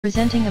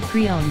Presenting a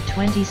pre-owned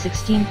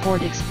 2016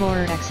 Ford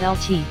Explorer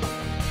XLT.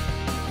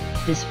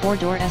 This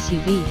four-door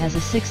SUV has a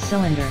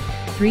 6-cylinder,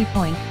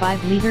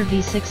 3.5-liter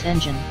V6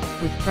 engine,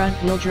 with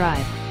front-wheel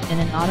drive, and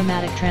an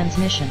automatic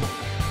transmission.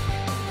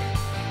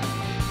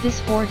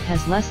 This Ford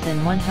has less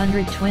than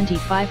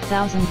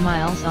 125,000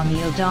 miles on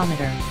the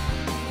odometer.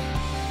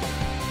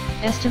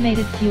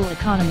 Estimated fuel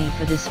economy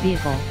for this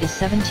vehicle is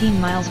 17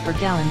 miles per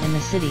gallon in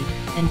the city,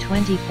 and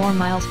 24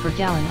 miles per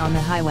gallon on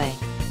the highway.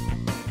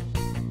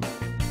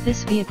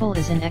 This vehicle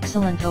is in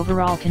excellent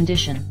overall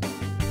condition.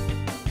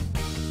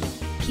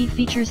 Key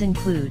features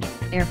include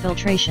air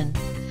filtration,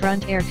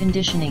 front air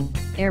conditioning,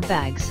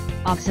 airbags,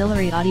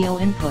 auxiliary audio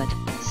input,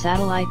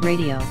 satellite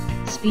radio,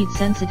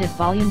 speed-sensitive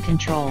volume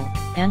control,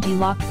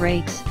 anti-lock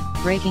brakes,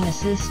 braking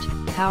assist,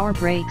 power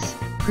brakes,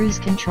 cruise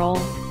control,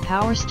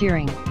 power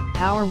steering,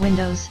 power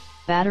windows,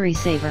 battery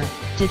saver,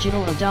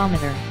 digital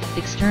odometer,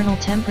 external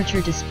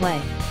temperature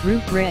display,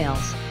 roof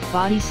rails,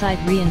 body side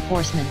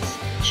reinforcements,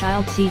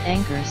 child seat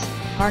anchors,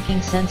 parking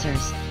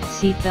sensors,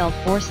 seat belt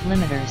force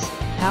limiters,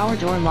 power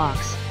door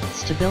locks,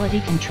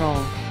 stability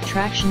control,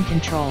 traction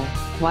control,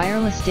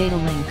 wireless data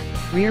link,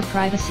 rear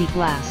privacy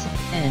glass,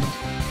 and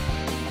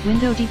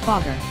window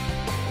defogger.